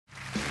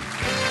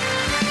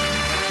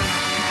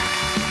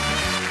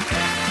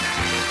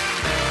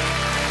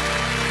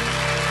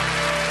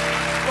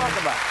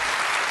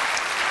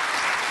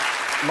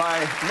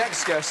My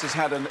next guest has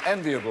had an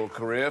enviable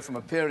career, from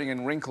appearing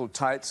in wrinkled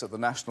tights at the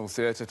National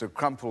Theatre to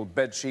crumpled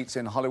bedsheets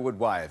in Hollywood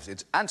Wives.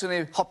 It's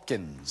Anthony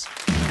Hopkins.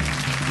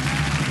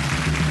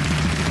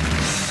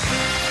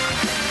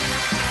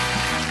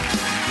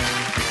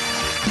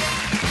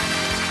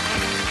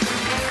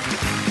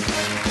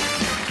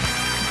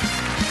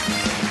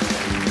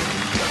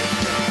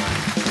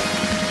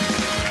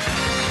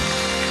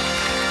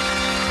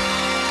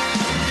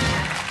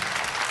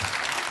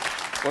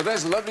 Well,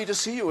 there's lovely to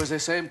see you, as they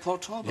say in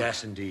Port Talbot.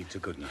 Yes, indeed, to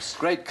goodness.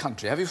 Great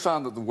country. Have you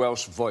found that the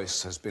Welsh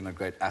voice has been a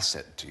great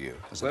asset to you?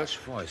 Welsh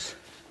voice?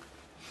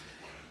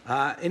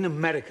 In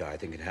America, I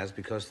think it has,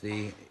 because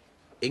the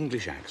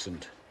English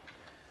accent,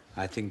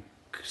 I think,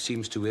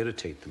 seems to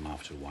irritate them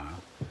after a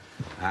while.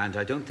 And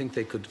I don't think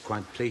they could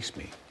quite place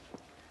me.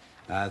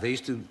 They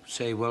used to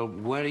say, well,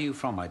 where are you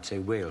from? I'd say,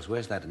 Wales.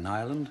 Where's that, in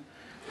Ireland?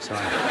 So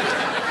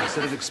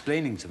instead of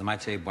explaining to them,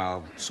 I'd say,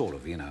 well, sort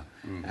of, you know.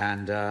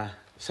 And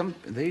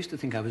they used to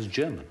think I was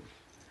German,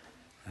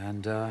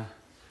 and or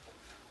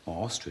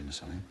Austrian or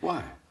something.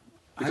 Why?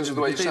 Because of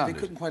the way you sounded? They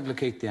couldn't quite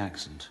locate the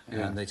accent,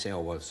 and they'd say, "Oh,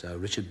 well, it's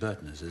Richard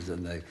Burton,"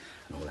 and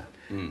all that,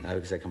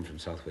 because I come from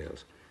South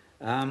Wales.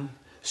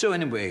 So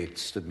anyway, it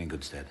stood me in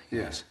good stead.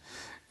 Yes.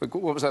 But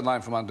what was that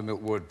line from Under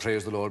Milk Wood?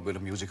 Praise the Lord, we're a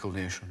musical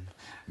nation.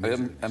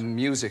 And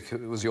music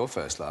was your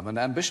first love, and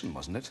ambition,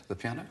 wasn't it? The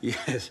piano.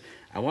 Yes,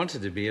 I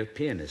wanted to be a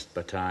pianist,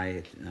 but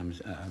I'm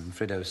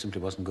afraid I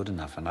simply wasn't good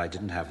enough, and I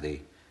didn't have the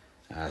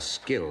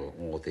skill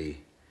or the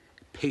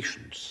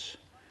patience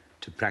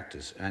to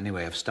practice.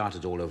 Anyway, I've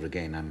started all over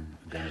again. I'm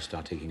going to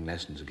start taking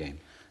lessons again.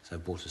 So I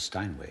bought a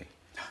Steinway.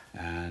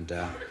 And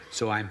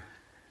so I'm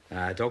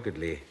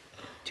doggedly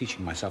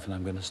teaching myself, and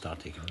I'm going to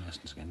start taking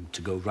lessons again,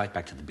 to go right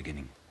back to the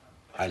beginning.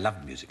 I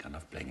love music. I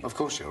love playing it. Of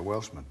course, you're a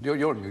Welshman.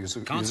 You're a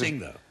musician. Can't sing,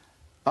 though.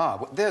 Ah,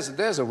 well,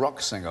 there's a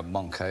rock singer,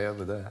 Monkey,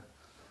 over there.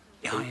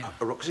 Yeah.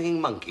 A rock-singing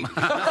monkey?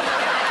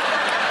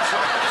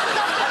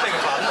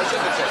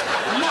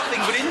 Nothing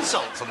but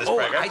insults on this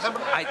programme.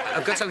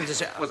 I've got something to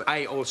say.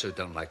 I also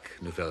don't like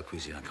Nouvelle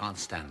cuisine. I can't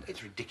stand it.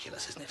 It's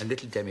ridiculous, isn't it? A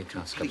little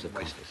demi-tasse cups of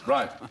coffee.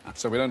 Right.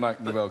 So we don't like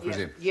Nouvelle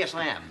cuisine. Yes,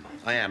 I am.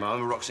 I'm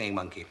a rock-singing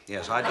monkey.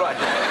 Yes, I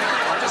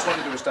just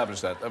wanted to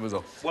establish that. That was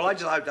all. Well, I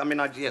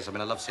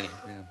love singing.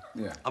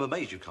 Yeah. I'm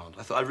amazed you can't.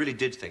 I really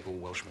did think all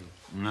Welshmen.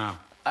 No.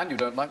 And you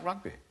don't like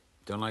rugby.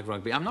 Don't like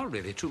rugby. I'm not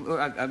really true.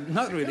 I'm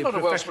not really. You're not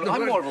a Welshman.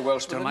 I'm more of a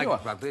Welshman than you are.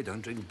 Don't like rugby. I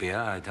don't drink beer.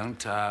 I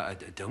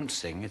don't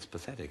sing. It's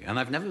pathetic. And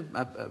I've never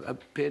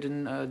appeared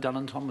in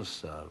Dylan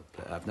Thomas.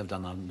 I've never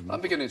done that.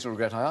 I'm beginning to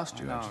regret I asked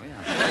you. No,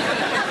 yeah.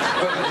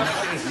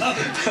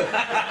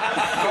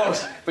 Of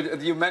course. But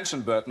you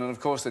mentioned Burton, and of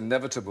course,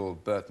 inevitable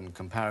Burton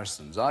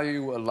comparisons. Are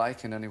you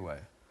alike in any way?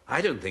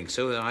 I don't think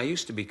so. I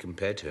used to be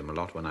compared to him a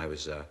lot when I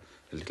was a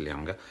little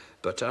younger,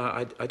 but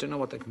I don't know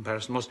what the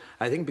comparison was.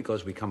 I think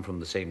because we come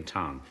from the same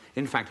town.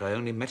 In fact, I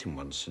only met him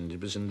once, and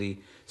it was in the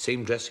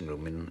same dressing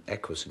room in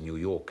Equus in New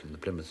York, in the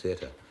Plymouth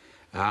Theatre.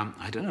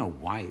 I don't know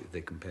why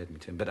they compared me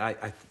to him, but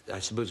I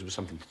suppose it was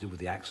something to do with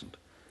the accent,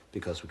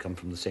 because we come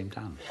from the same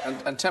town.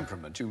 And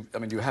temperament. You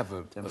have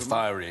a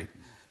fiery...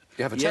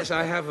 You have a temperament. Yes,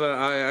 I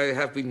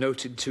have been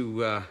noted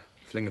to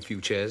fling a few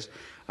chairs.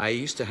 I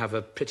used to have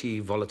a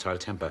pretty volatile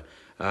temper,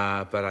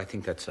 but I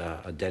think that's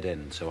a dead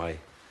end, so I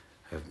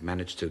have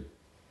managed to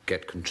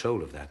get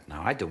control of that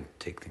now. I don't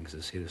take things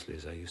as seriously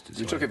as I used to.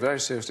 You took it very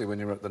seriously when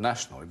you were at the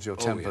National. It was your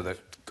temper that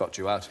got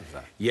you out of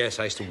that. Yes,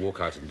 I used to walk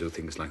out and do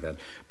things like that.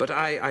 But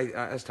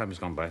as time has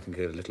gone by, I think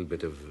a little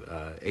bit of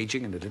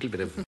ageing and a little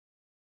bit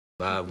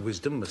of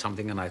wisdom or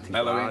something, and I think,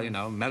 mellowing. Well, you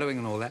know, mellowing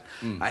and all that.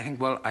 I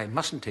think, well, I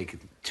mustn't take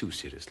it too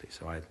seriously,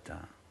 so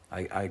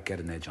I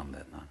get an edge on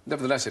that now.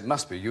 Nevertheless, it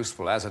must be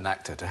useful as an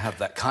actor to have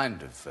that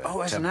kind of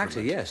as an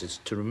actor, yes. It's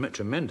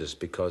tremendous,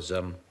 because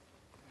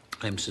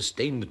I'm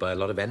sustained by a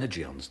lot of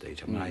energy on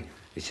stage. I mean,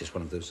 it's just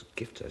one of those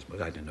gifts, I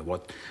suppose. I don't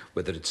know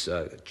whether it's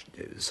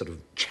sort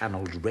of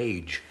channeled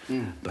rage,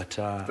 but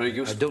I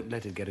don't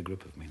let it get a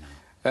grip of me now.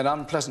 And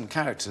unpleasant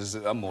characters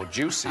are more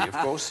juicy, of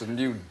course, and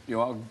you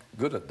are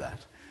good at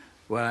that.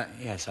 Well,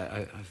 yes,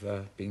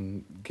 I've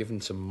been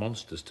given some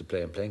monsters to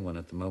play. I'm playing one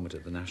at the moment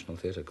at the National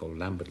Theatre called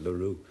Lambert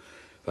LaRue.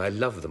 But I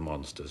love the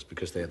monsters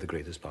because they are the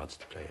greatest parts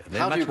to play.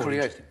 How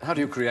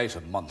do you create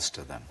a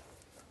monster, then?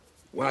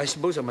 Well, I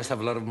suppose I must have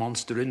a lot of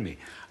monster in me.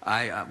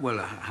 Well,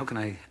 how can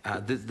I...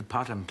 the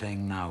part I'm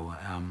playing now,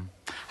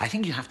 I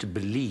think you have to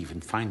believe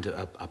and find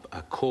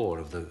a core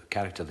of the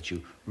character that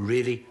you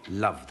really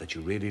love, that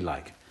you really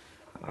like.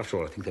 After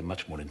all, I think they're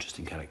much more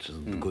interesting characters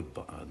than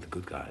the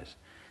good guys.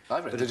 I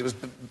read that it was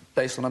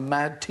based on a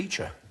mad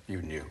teacher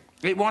you knew.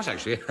 It was,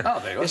 actually. Oh,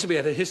 there you go. Yes, we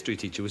had a history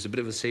teacher who was a bit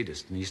of a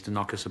sadist, and he used to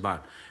knock us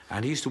about.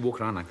 And he used to walk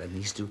around like that, and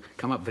he used to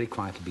come up very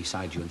quietly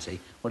beside you and say,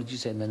 "What did you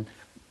say?" And then,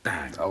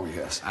 bang. Oh,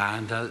 yes.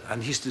 And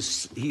he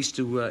used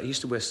to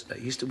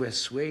wear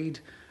suede.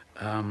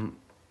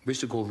 We used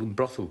to call them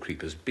brothel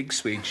creepers, big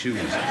suede shoes.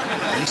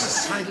 And he used to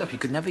sidle up. You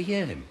could never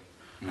hear him.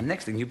 And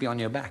next thing, you'd be on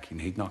your back, and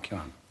he'd knock you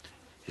out.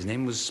 His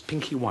name was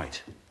Pinky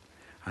White,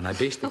 and I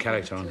based the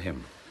character on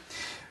him.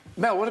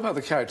 Mel, what about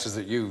the characters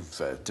that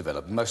you've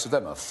developed? Most of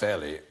them are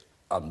fairly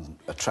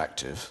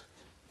unattractive.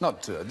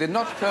 They're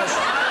not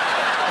personal.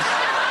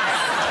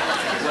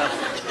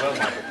 Well,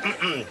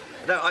 Michael.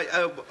 No,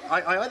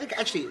 I think,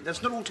 actually,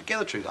 that's not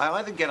altogether true. I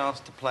either get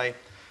asked to play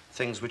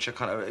things which are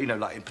kind of, you know,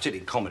 like, particularly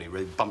in comedy,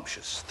 really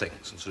bumptious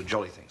things and sort of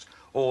jolly things,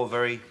 or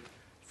very,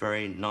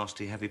 very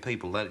nasty, heavy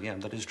people. Yeah,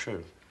 that is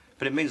true.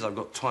 But it means I've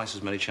got twice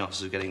as many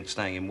chances of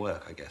staying in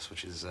work, I guess,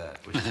 which is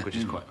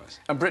quite nice.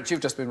 And Britt,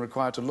 you've just been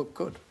required to look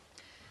good.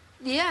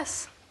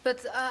 Yes,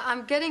 but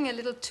I'm getting a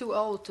little too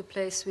old to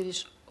play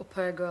Swedish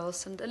opera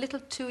girls and a little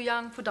too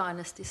young for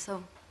Dynasty,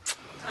 so...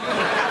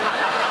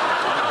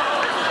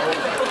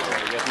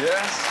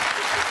 Yes.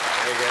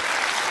 Very good.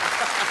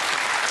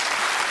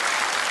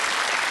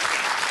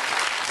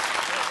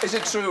 Is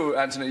it true,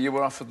 Anthony, you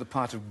were offered the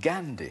part of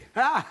Gandhi?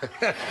 Ah!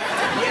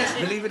 Yes,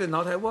 believe it or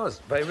not, I was,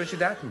 by Richard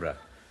Attenborough.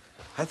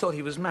 I thought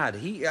he was mad.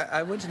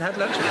 I went and had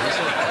lunch with him.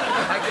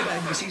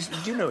 I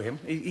said, do you know him?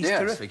 He's yes.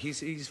 Terrific.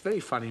 He's a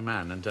very funny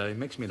man, and he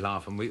makes me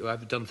laugh. And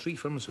I've done 3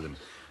 films with him,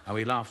 and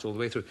we laughed all the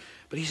way through.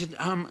 But he said,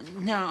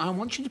 now, I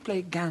want you to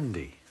play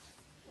Gandhi.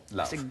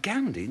 Love. I said,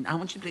 Gandhi? I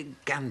want you to play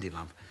Gandhi,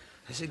 love.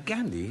 I said,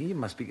 Gandhi? He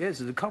must be...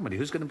 Yes, it's a comedy.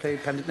 Who's going to play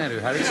Pandit Nehru,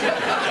 Harry?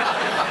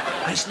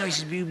 I said, no, he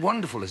said, be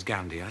wonderful as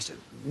Gandhi. I said,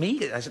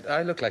 me? I said,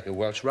 I look like a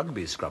Welsh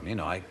rugby scrum, you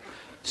know.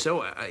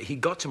 So he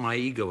got to my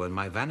ego and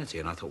my vanity,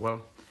 and I thought,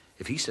 well,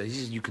 if he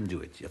says, you can do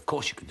it. Of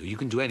course you can do it. You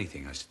can do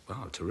anything. I said,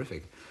 wow,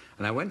 terrific.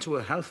 And I went to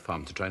a health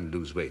farm to try and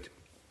lose weight.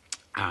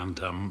 And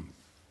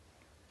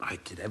I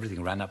did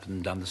everything, ran up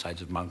and down the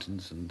sides of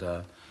mountains and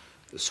the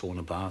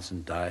sauna baths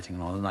and dieting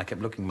and all. And I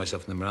kept looking at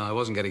myself in the mirror. I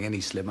wasn't getting any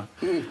slimmer.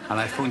 And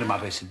I phoned him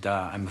up. I said,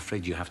 I'm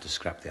afraid you have to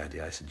scrap the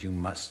idea. I said, you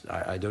must.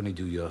 I'd only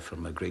do your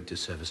film a great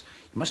disservice.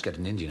 You must get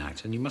an Indian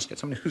actor and you must get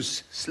somebody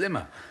who's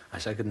slimmer. I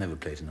said, I could never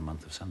play it in a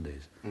month of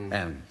Sundays.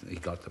 And he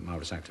got the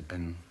marvellous actor,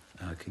 Ben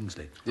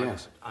Kingsley.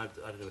 Yes. I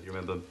don't know whether you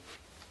remember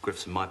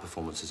Griff's and my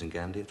performances in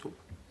Gandhi at all.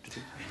 Did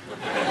you?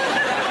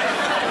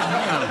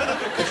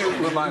 Could you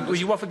remind us? Were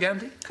you off at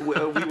Gandhi?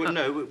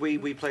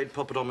 We played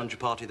Poppadom and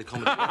Chapati, the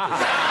comedy.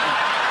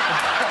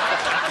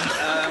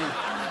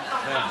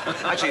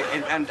 Actually,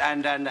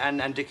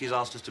 and Dickie's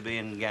asked us to be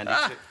in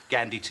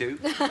Gandhi 2.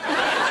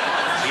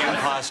 The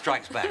Empire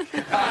Strikes Back.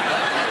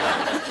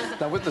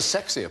 Now, with the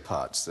sexier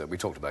parts that we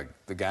talked about,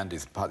 the Gandhi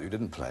part that you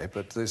didn't play,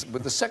 but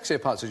with the sexier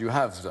parts that you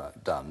have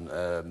done,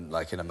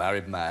 like in A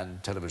Married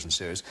Man television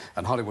series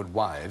and Hollywood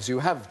Wives, you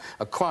have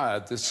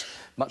acquired this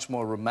much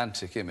more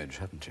romantic image,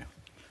 haven't you?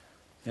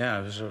 Yeah,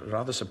 I was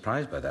rather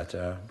surprised by that,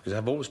 because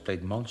I've always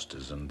played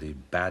monsters and the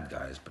bad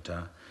guys, but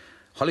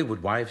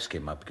Hollywood Wives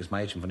came up because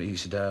my agent, he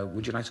said,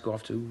 would you like to go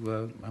off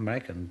to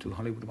America and do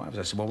Hollywood Wives?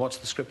 I said, well, what's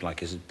the script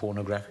like? Is it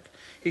pornographic?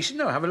 He said,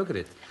 no, have a look at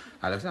it.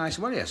 I looked and I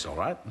said, well, yes, all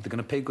right. Are they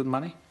going to pay good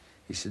money?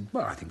 He said,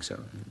 well, I think so.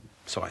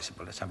 So I said,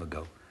 well, let's have a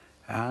go.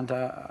 And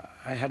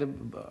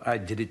I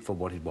did it for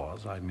what it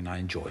was. I mean, I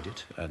enjoyed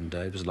it, and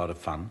it was a lot of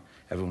fun.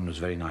 Everyone was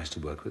very nice to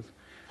work with.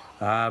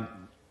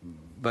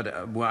 But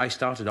I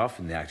started off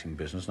in the acting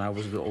business, and I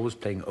was always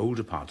playing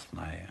older parts than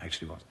I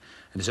actually was.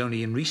 And it's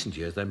only in recent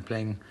years that I'm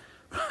playing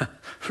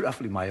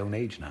roughly my own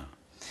age now.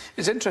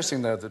 It's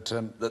interesting, though,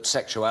 that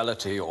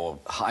sexuality or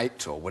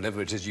height or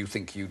whatever it is you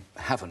think you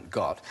haven't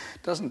got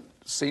doesn't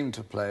seem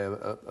to play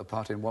a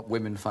part in what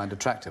women find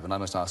attractive. And I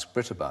must ask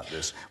Britt about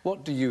this.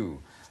 What do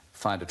you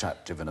find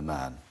attractive in a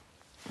man?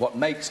 What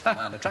makes a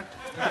man attractive?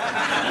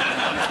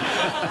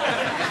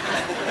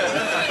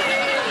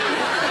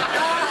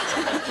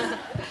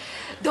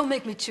 Don't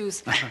make me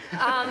choose.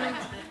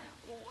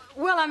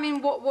 Well, I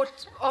mean,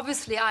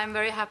 obviously, I'm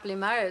very happily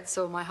married,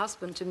 so my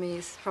husband, to me,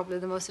 is probably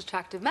the most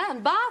attractive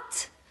man.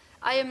 But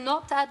I am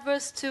not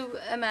adverse to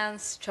a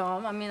man's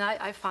charm. I mean,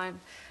 I find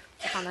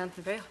Anthony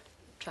very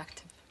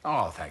attractive.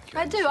 Oh, thank you.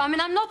 I do. I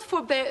mean, I'm not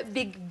for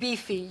big,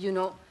 beefy, you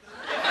know.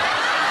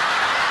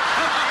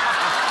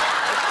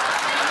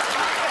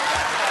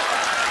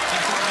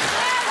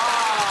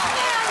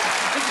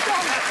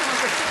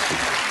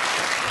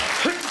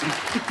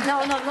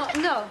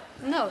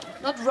 No,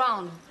 not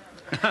round.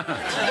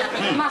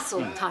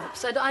 Muscle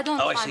types. I don't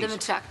find them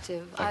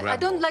attractive. I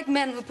don't like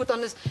men who put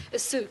on a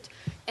suit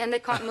and they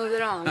can't move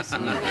their arms.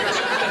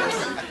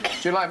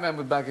 Do you like men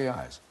with baggy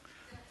eyes?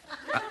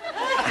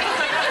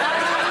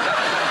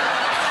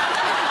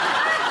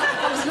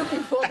 I was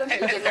looking for them. He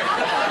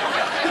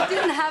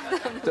didn't have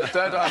them.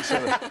 Don't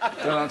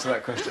answer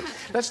that question.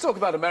 Let's talk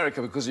about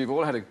America, because you've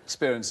all had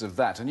experience of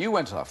that. And you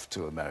went off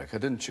to America,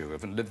 didn't you?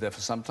 And lived there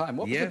for some time.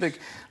 What was the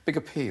big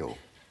appeal?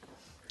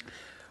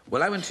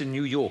 Well, I went to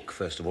New York,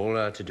 first of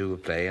all, to do a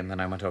play, and then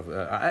I went off...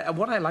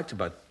 what I liked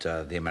about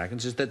the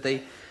Americans is that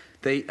they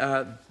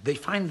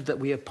find that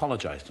we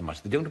apologise too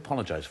much. They don't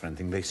apologise for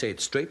anything. They say it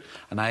straight.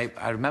 And I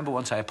remember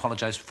once I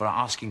apologised for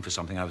asking for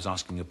something. I was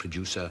asking a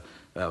producer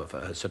for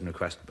a certain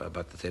request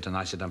about the theatre, and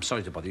I said, I'm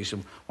sorry to bother you. He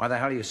said, why the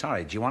hell are you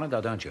sorry? Do you want it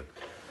or don't you?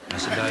 I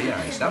said,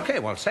 yeah. He said, OK,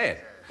 well, say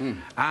it.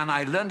 And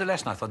I learned a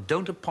lesson. I thought,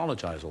 don't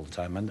apologise all the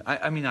time. And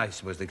I mean, I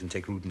suppose they can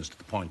take rudeness to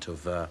the point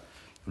of...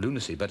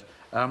 lunacy, but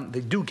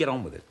they do get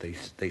on with it.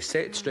 They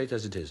say it straight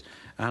as it is.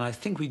 And I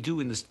think we do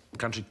in this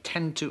country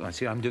tend to... I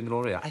see I'm doing it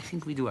already. I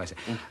think we do, I say.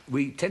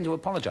 We tend to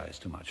apologise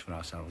too much for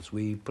ourselves.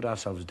 We put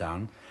ourselves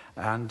down,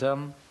 and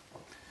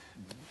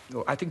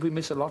I think we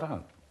miss a lot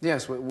out.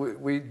 Yes,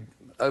 we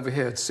over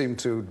here seem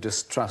to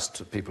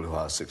distrust people who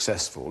are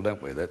successful,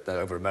 don't we? That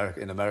over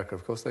in America,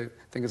 of course, they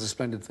think it's a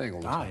splendid thing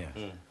all the time. Ah,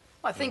 yes.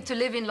 I think to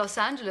live in Los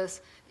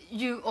Angeles,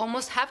 you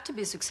almost have to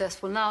be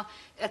successful. Now,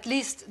 at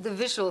least the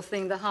visual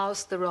thing, the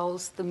house, the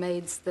rolls, the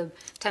maids, the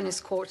tennis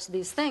courts,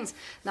 these things.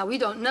 Now, we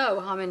don't know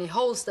how many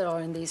holes there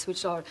are in these,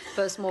 which are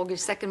first mortgage,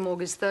 second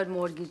mortgage, third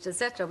mortgage,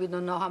 etc. We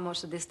don't know how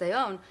much of this they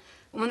own.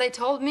 When they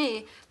told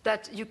me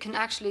that you can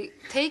actually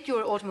take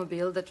your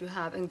automobile that you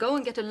have and go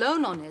and get a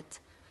loan on it,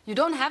 you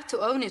don't have to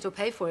own it or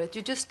pay for it,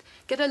 you just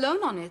get a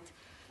loan on it.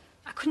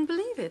 I couldn't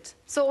believe it.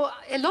 So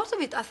a lot of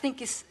it, I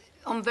think, is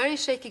on very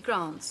shaky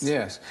grounds.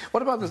 Yes.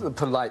 What about the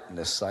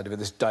politeness side of it,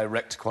 this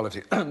direct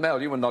quality? Mel,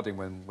 you were nodding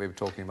when we were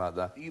talking about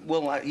that.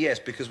 Well, yes,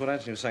 because what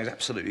Anthony was saying is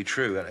absolutely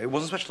true. It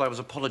wasn't so much that I was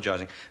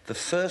apologising. The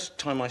first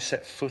time I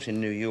set foot in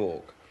New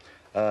York,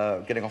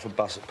 getting off a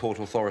bus at Port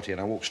Authority,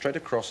 and I walked straight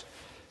across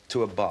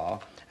to a bar,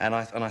 and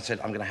I said,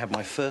 I'm going to have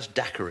my first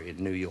daiquiri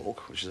in New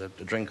York, which is a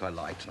drink I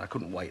liked, and I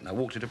couldn't wait. And I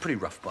walked into a pretty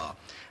rough bar,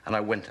 and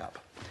I went up,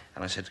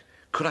 and I said,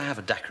 could I have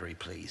a daiquiri,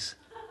 please?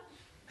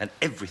 And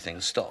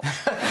everything stopped.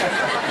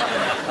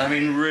 I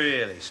mean,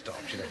 really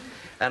stopped, you know.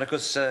 And, of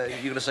course, you're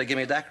going to say, give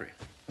me a daiquiri.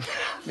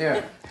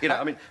 Yeah. You know,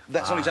 I mean,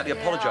 that's not exactly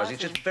apologising.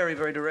 It's just very,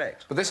 very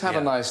direct. But this have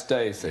a nice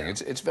day thing,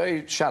 it's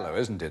very shallow,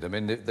 isn't it? I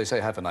mean, they say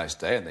have a nice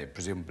day, and they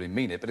presumably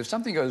mean it, but if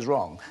something goes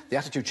wrong, the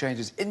attitude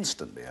changes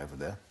instantly over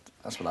there.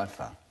 That's what I've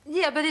found.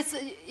 Yeah, but it's,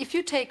 if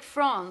you take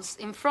France,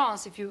 in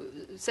France, if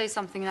you say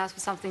something and ask for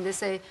something, they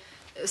say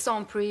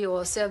sans prix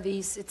or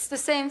service. It's the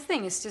same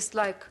thing. It's just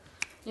like,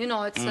 you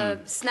know, it's a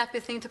snappy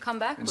thing to come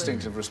back with.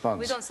 Instinctive response.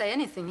 We don't say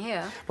anything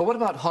here. But what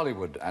about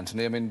Hollywood,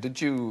 Anthony? I mean,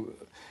 did you,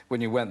 when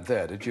you went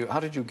there,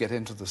 how did you get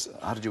into this,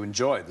 how did you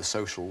enjoy the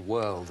social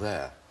world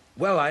there?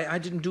 Well, I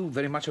didn't do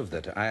very much of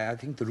that. I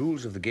think the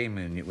rules of the game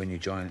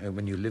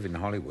when you live in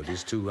Hollywood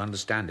is to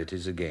understand it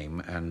is a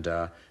game, and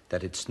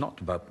that it's not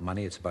about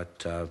money, it's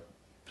about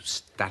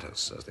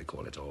status, as they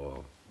call it,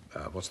 or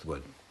what's the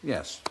word?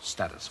 Yes,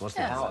 status. What's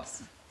the word?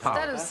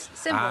 Power. Status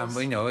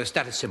symbols. You know,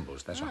 status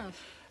symbols, that's right.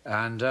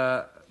 And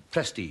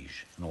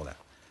prestige and all that.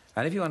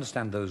 And if you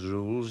understand those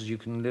rules, you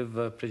can live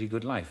a pretty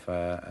good life.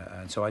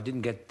 And so I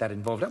didn't get that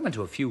involved. I went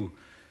to a few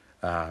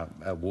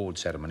award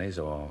ceremonies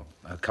or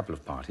a couple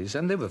of parties,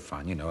 and they were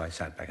fun, you know. I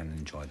sat back and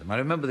enjoyed them. I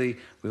remember we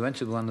went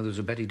to one, there was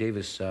a Betty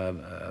Davis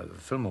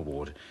film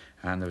award,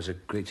 and there was a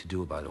great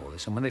to-do about all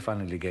this. And when they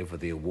finally gave her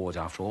the award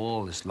after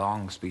all this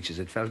long speeches,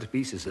 it fell to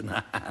pieces in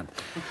her hand.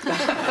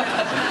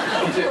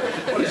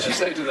 What did she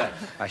say to that?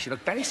 She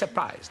looked very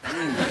surprised.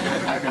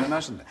 I can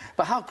imagine that.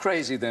 But how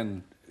crazy,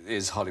 then,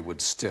 is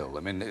Hollywood still?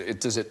 I mean,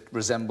 does it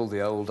resemble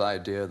the old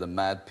idea, the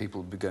mad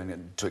people be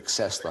going to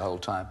excess the whole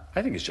time?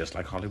 I think it's just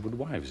like Hollywood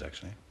Wives,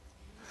 actually.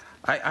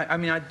 I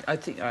mean,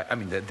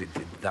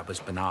 that was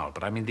banal,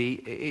 but I mean,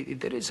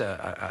 there is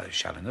a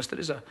shallowness, there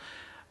is a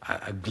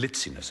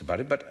glitziness about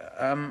it, but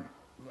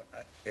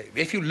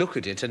if you look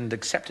at it and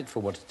accept it for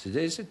what it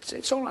is,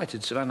 it's all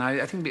right. And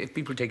I think if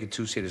people take it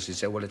too seriously,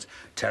 say, well, it's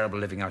terrible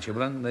living out here,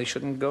 well, then they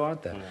shouldn't go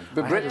out there.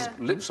 But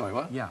Britain's... Sorry,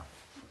 what? Yeah.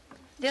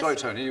 Yes. Sorry,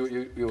 Tony,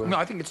 you were... No,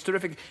 I think it's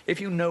terrific.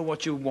 If you know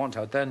what you want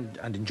out there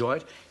and enjoy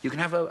it, you can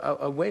have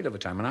a whale of a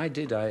time. And I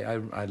did.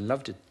 I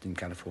loved it in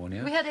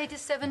California. We had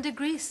 87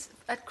 degrees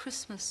at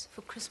Christmas,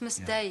 for Christmas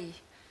Day.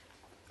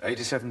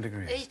 87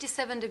 degrees?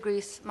 87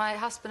 degrees. My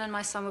husband and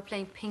my son were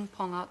playing ping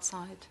pong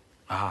outside.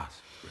 Ah,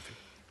 terrific.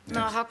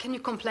 Now, how can you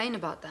complain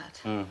about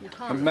that? You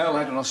can't. And Mel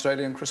had an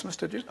Australian Christmas,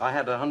 did you? I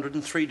had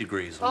 103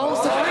 degrees. Oh,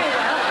 sorry.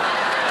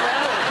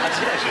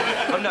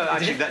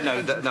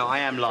 No, I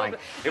am lying.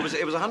 It was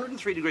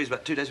 103 degrees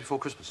about 2 days before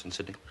Christmas in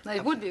Sydney. No,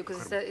 it would be,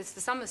 because it's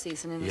the summer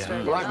season in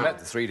Australia. Well, I've met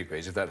the 3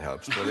 degrees, if that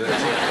helps, but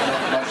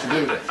not much to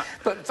do with it.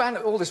 But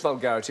all this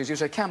vulgarity, as you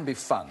say, can be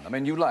fun. I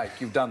mean,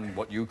 you've done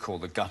what you call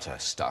the gutter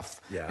stuff,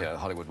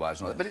 Hollywood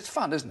Wives and all that, but it's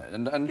fun, isn't it?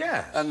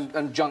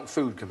 And junk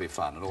food can be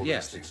fun and all these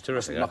things. Yes, it's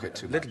terrific. Knock it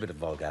too much. A little bit of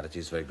vulgarity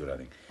is very good, I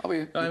think.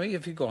 I mean,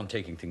 if you go on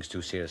taking things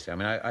too seriously, I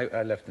mean,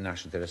 I left the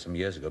National Theatre some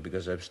years ago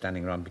because I was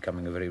standing around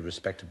becoming a very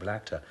respectable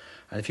actor.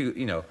 And if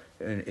you know,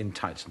 in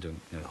tights and doing,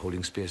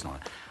 holding spears and all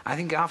that, I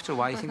think after a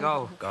while you think,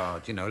 oh,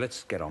 God,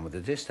 let's get on with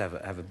it. Just have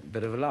a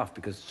bit of a laugh,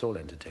 because it's all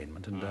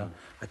entertainment. And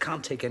I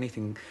can't take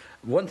anything...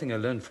 One thing I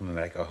learned from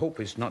America, I hope,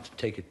 is not to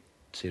take it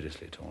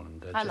seriously at all.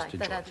 And, I just like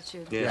enjoy that it.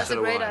 attitude. Yeah, That's so a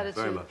do great I, attitude.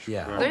 very much.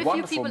 Yeah. Very few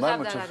wonderful people have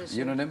moment that of attitude.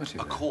 unanimity.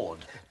 Accord.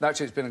 No,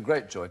 actually, it's been a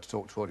great joy to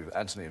talk to all of you,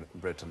 Anthony,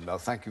 Britt and Mel.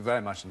 Thank you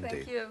very much indeed.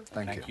 Thank you.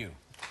 Thank you. you.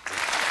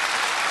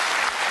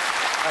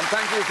 And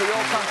thank you for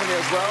your company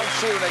as well.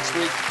 See you next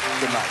week.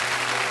 Good night.